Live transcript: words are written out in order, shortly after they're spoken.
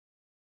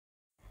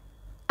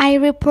I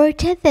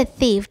reported the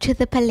thief to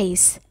the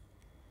police.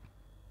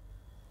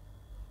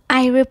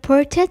 I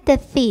reported the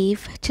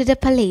thief to the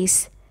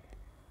police.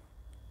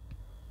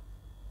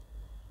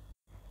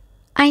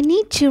 I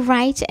need to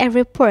write a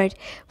report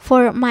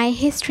for my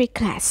history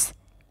class.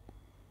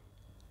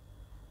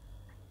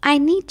 I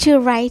need to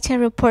write a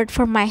report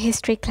for my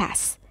history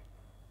class.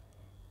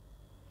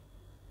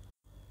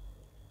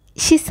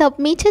 She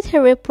submitted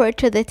her report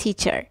to the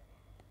teacher.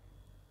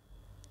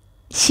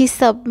 She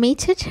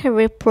submitted her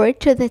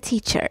report to the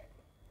teacher.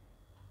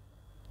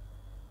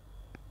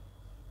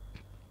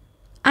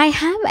 I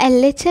have a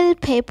little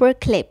paper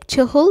clip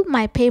to hold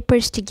my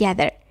papers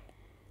together.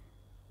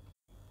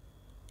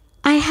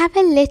 I have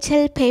a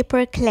little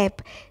paper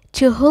clip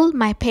to hold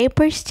my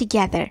papers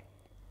together.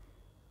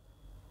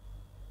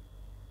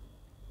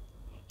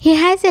 He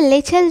has a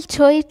little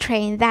toy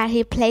train that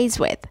he plays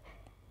with.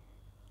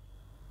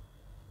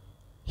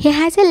 He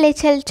has a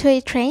little toy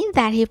train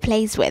that he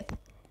plays with.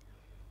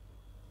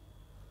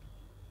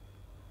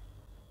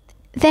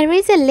 There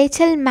is a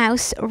little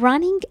mouse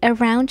running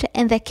around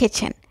in the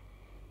kitchen.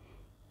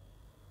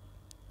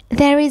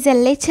 There is a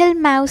little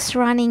mouse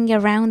running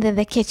around in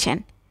the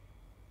kitchen.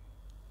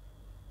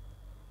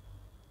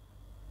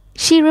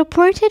 She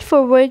reported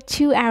for work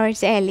 2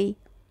 hours early.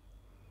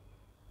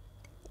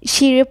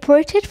 She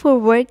reported for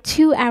work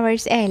 2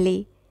 hours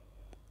early.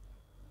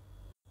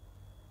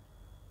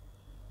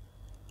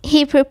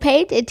 He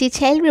prepared a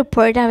detailed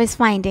report of his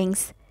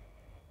findings.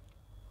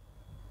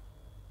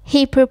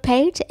 He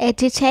prepared a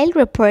detailed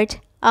report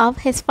of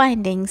his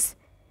findings.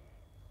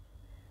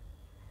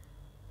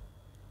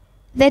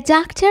 The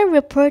doctor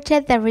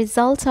reported the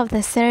results of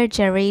the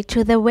surgery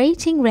to the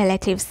waiting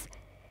relatives.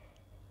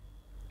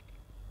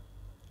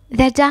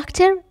 The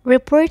doctor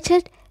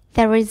reported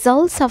the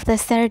results of the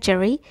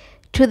surgery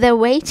to the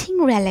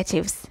waiting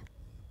relatives.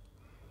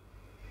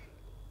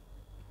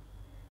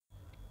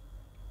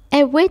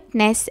 A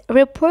witness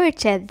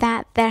reported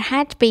that there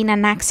had been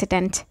an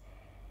accident.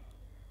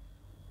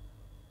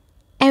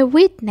 A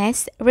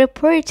witness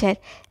reported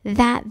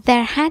that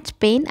there had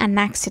been an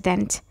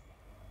accident.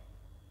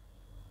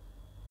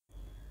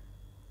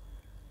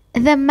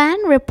 The man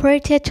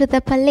reported to the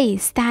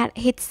police that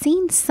he'd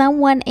seen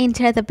someone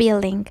enter the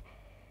building.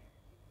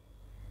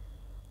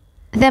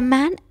 The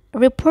man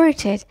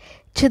reported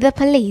to the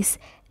police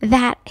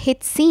that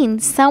he'd seen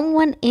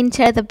someone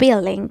enter the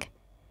building.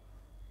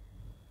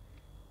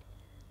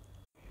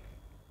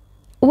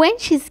 When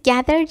she's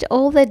gathered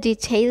all the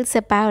details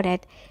about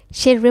it,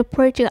 she'll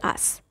report to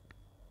us.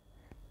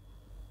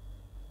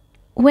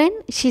 When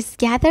she's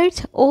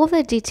gathered all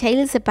the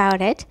details about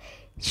it,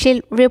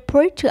 she'll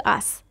report to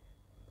us.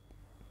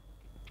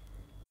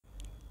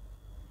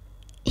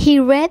 He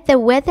read the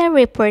weather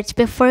report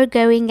before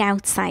going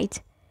outside.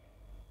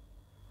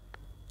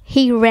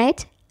 He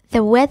read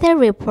the weather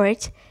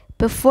report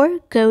before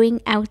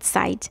going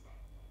outside.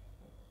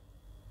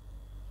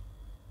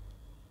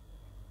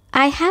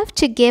 I have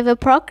to give a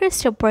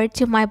progress report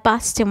to my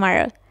boss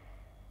tomorrow.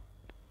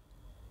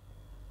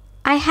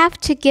 I have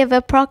to give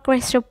a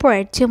progress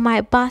report to my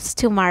boss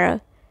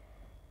tomorrow.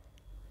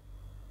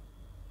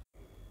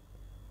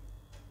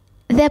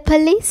 The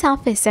police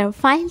officer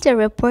filed a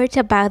report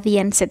about the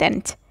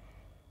incident.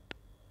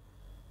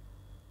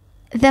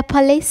 The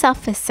police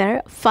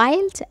officer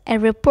filed a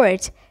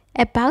report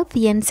about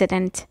the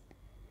incident.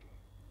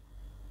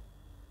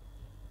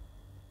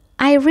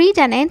 I read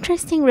an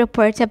interesting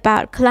report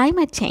about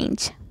climate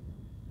change.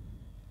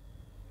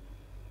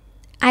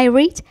 I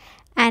read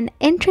an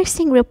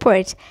interesting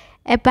report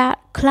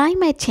about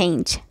climate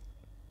change.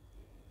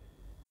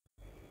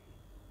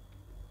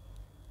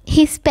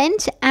 He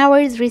spent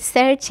hours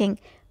researching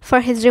for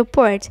his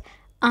report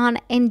on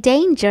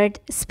endangered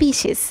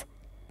species.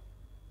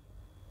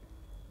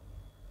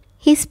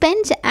 He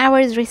spent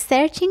hours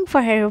researching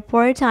for her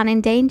report on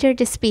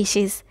endangered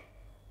species.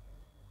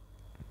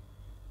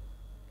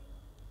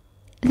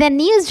 The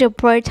news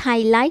report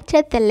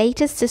highlighted the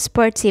latest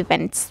sports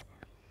events.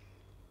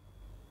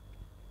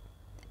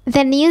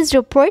 The news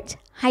report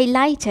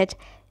highlighted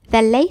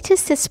the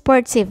latest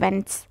sports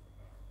events.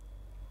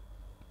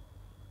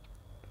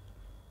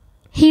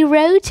 He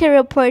wrote a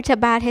report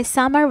about his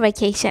summer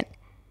vacation.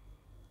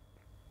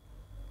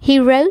 He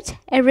wrote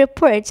a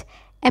report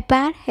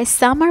about his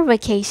summer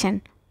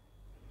vacation.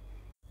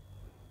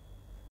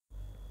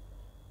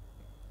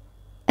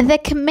 The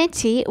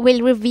committee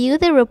will review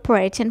the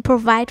report and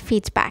provide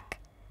feedback.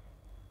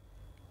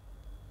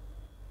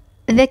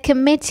 The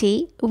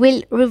committee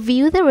will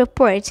review the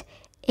report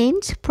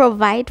and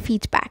provide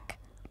feedback.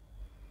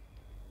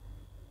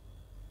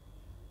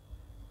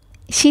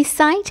 She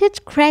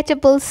cited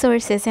credible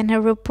sources in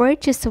her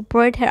report to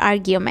support her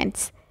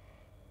arguments.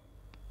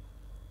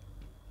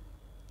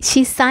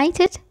 She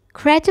cited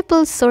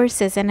credible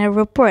sources in her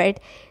report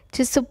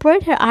to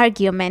support her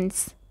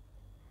arguments.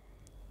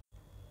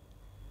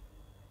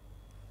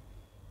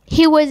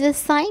 He was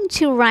assigned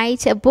to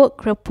write a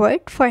book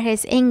report for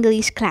his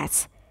English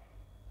class.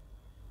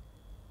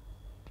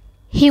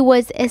 He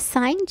was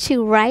assigned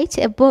to write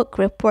a book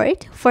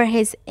report for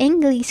his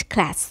English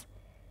class.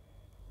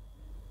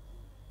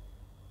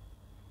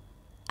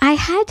 I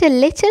had a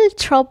little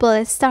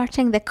trouble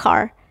starting the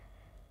car.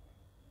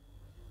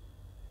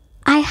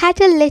 I had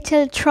a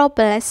little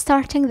trouble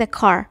starting the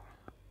car.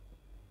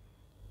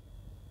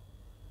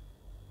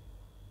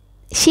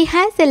 She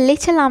has a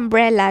little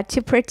umbrella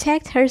to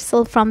protect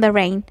herself from the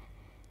rain.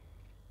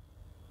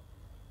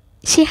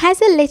 She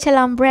has a little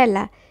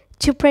umbrella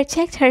to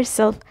protect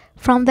herself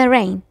from the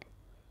rain.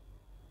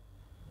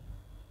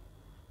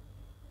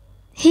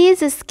 He is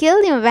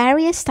skilled in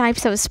various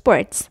types of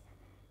sports.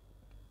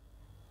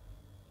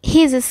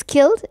 He is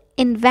skilled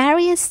in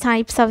various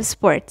types of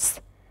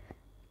sports.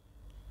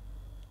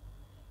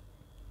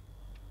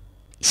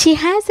 She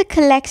has a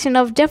collection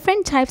of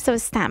different types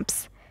of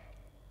stamps.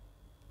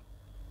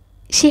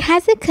 She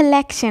has a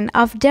collection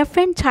of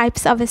different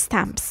types of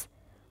stamps.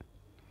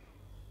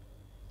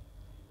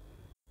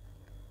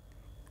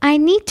 I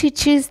need to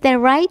choose the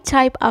right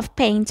type of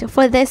paint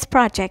for this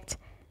project.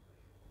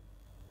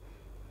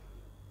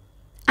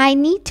 I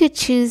need to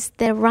choose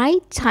the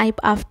right type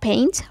of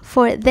paint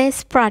for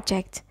this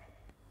project.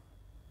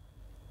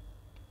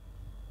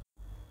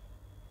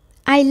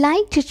 I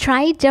like to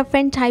try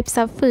different types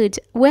of food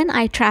when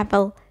I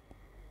travel.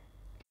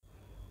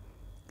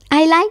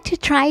 I like to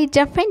try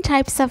different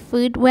types of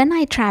food when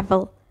I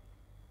travel.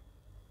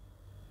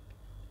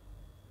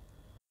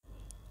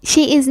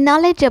 She is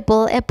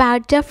knowledgeable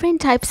about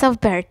different types of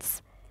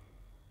birds.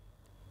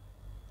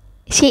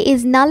 She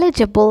is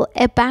knowledgeable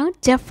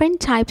about different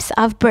types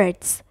of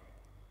birds.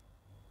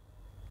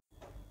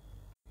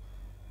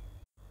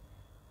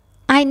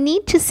 I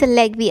need to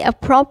select the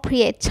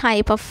appropriate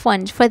type of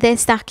font for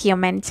this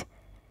document.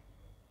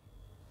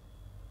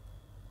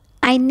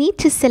 I need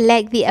to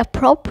select the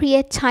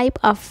appropriate type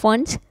of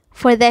font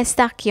for this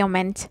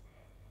document.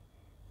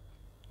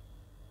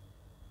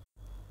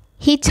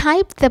 He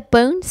typed the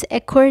bones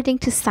according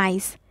to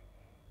size.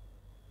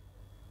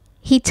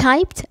 He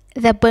typed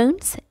the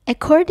bones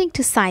according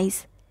to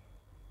size.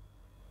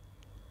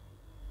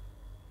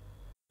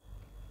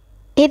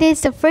 It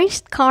is the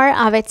first car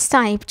of its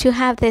type to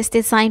have this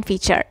design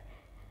feature.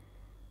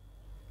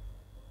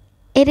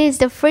 It is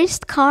the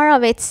first car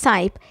of its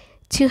type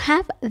to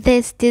have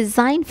this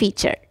design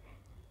feature.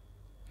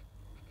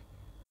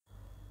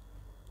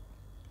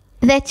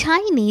 The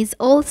Chinese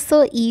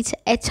also eat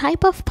a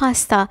type of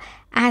pasta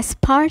as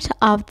part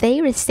of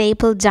their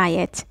staple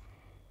diet.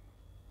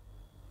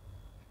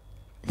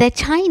 The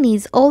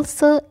Chinese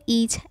also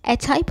eat a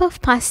type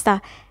of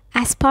pasta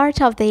as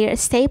part of their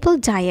staple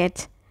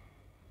diet.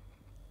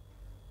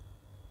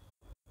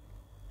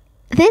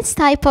 This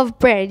type of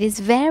bird is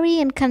very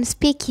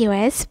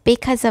inconspicuous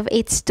because of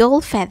its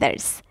dull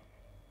feathers.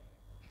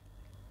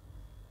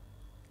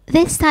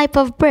 This type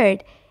of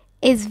bird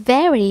is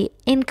very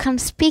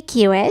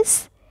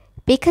inconspicuous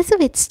because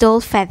of its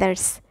dull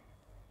feathers.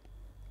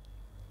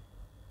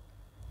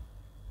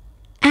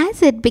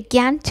 As it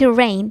began to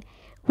rain,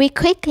 we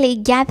quickly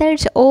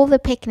gathered all the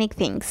picnic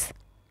things.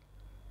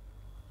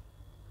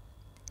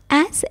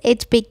 As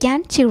it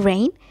began to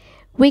rain,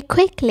 we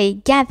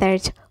quickly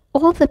gathered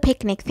all the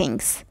picnic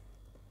things.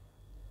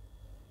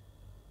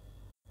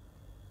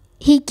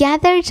 He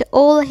gathered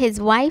all his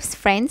wife's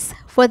friends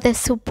for the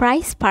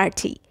surprise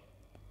party.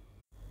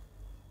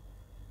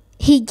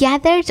 He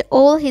gathered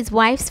all his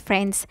wife's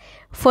friends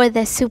for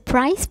the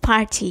surprise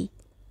party.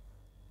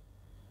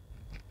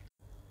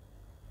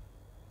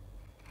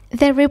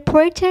 The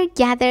reporter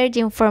gathered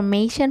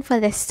information for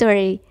the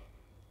story.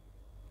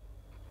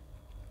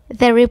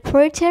 The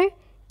reporter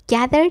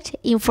gathered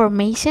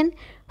information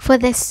for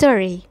the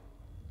story.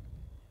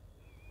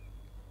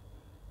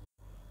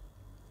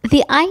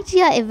 The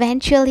idea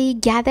eventually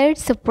gathered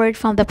support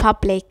from the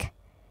public.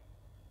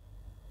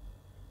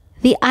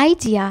 The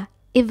idea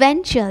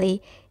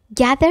eventually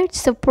gathered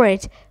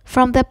support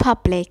from the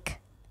public.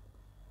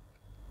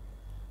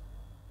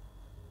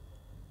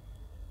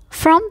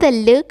 From the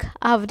look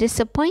of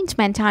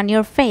disappointment on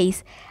your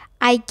face,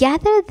 I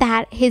gather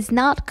that he's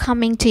not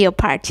coming to your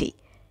party.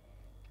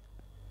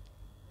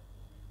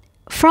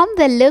 From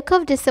the look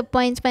of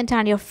disappointment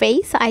on your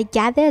face, I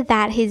gather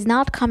that he's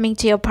not coming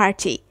to your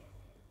party.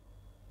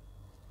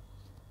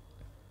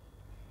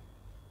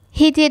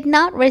 He did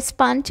not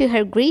respond to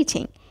her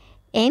greeting,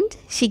 and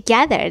she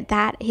gathered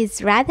that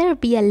he'd rather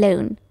be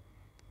alone.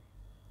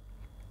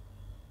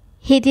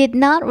 He did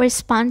not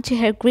respond to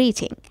her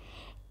greeting,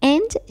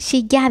 and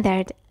she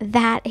gathered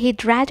that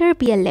he'd rather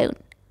be alone.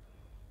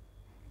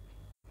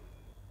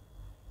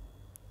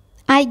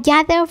 I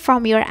gather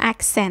from your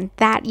accent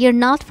that you're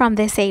not from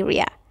this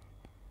area.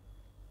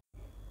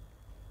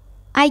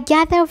 I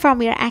gather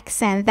from your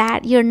accent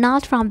that you're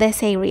not from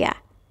this area.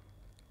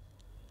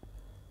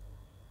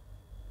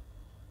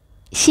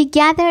 She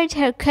gathered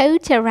her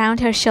coat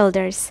around her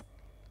shoulders.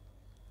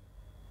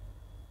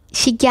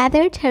 She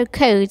gathered her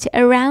coat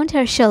around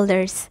her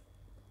shoulders.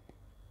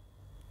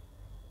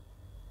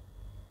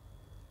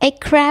 A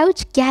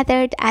crowd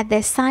gathered at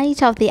the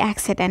site of the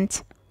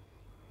accident.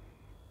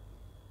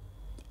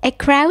 A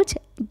crowd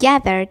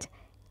gathered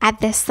at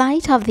the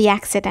site of the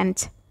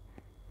accident.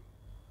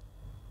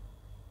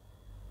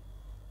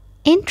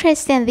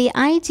 Interest in the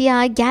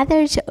idea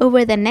gathered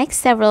over the next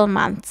several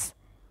months.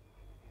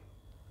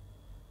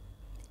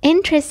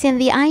 Interest in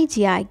the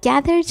idea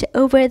gathered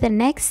over the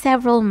next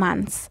several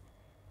months.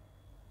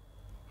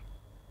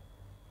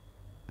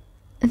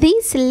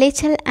 These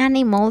little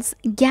animals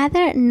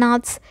gather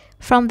nuts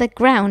from the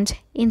ground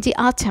in the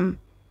autumn.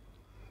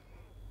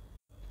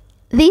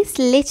 These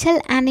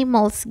little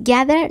animals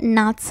gather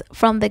nuts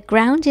from the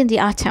ground in the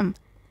autumn.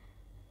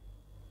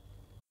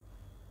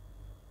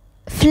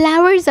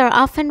 Flowers are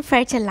often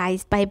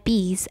fertilized by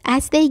bees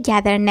as they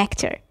gather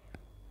nectar.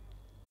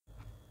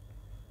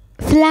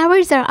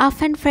 Flowers are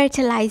often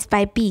fertilized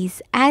by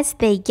bees as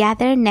they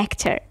gather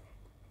nectar.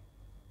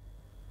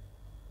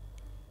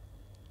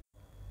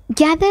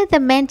 Gather the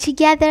men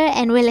together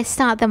and we'll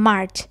start the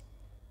march.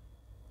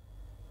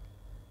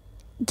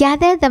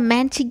 Gather the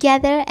men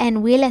together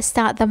and we'll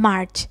start the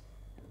march.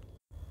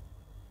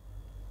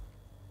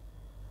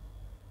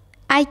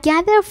 I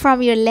gather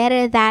from your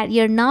letter that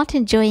you're not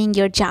enjoying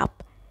your job.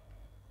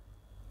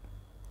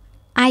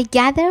 I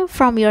gather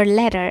from your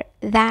letter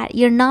that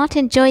you're not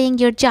enjoying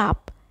your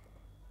job.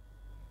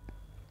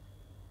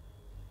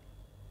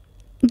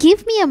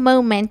 Give me a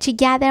moment to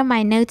gather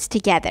my notes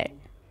together.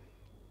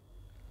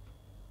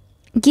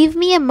 Give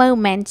me a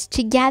moment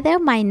to gather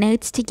my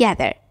notes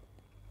together.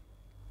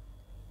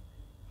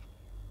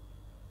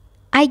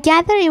 I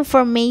gather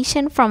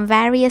information from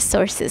various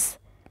sources.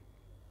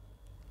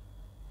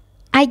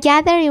 I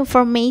gather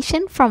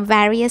information from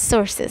various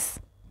sources.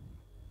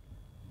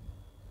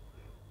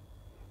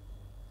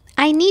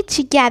 I need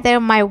to gather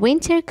my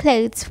winter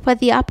clothes for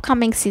the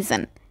upcoming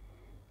season.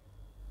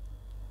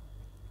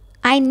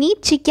 I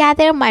need to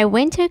gather my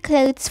winter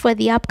clothes for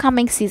the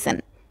upcoming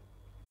season.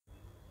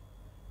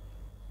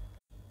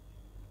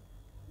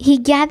 He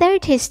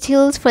gathered his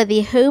tools for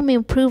the home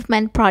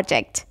improvement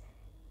project.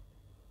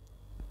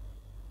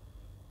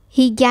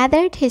 He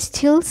gathered his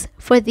tools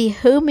for the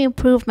home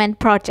improvement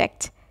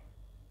project.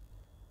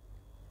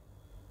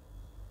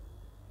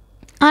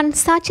 On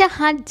such a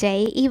hot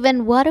day,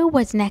 even water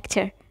was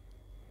nectar.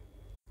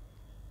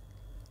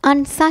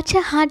 On such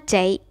a hot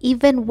day,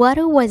 even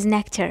water was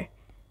nectar.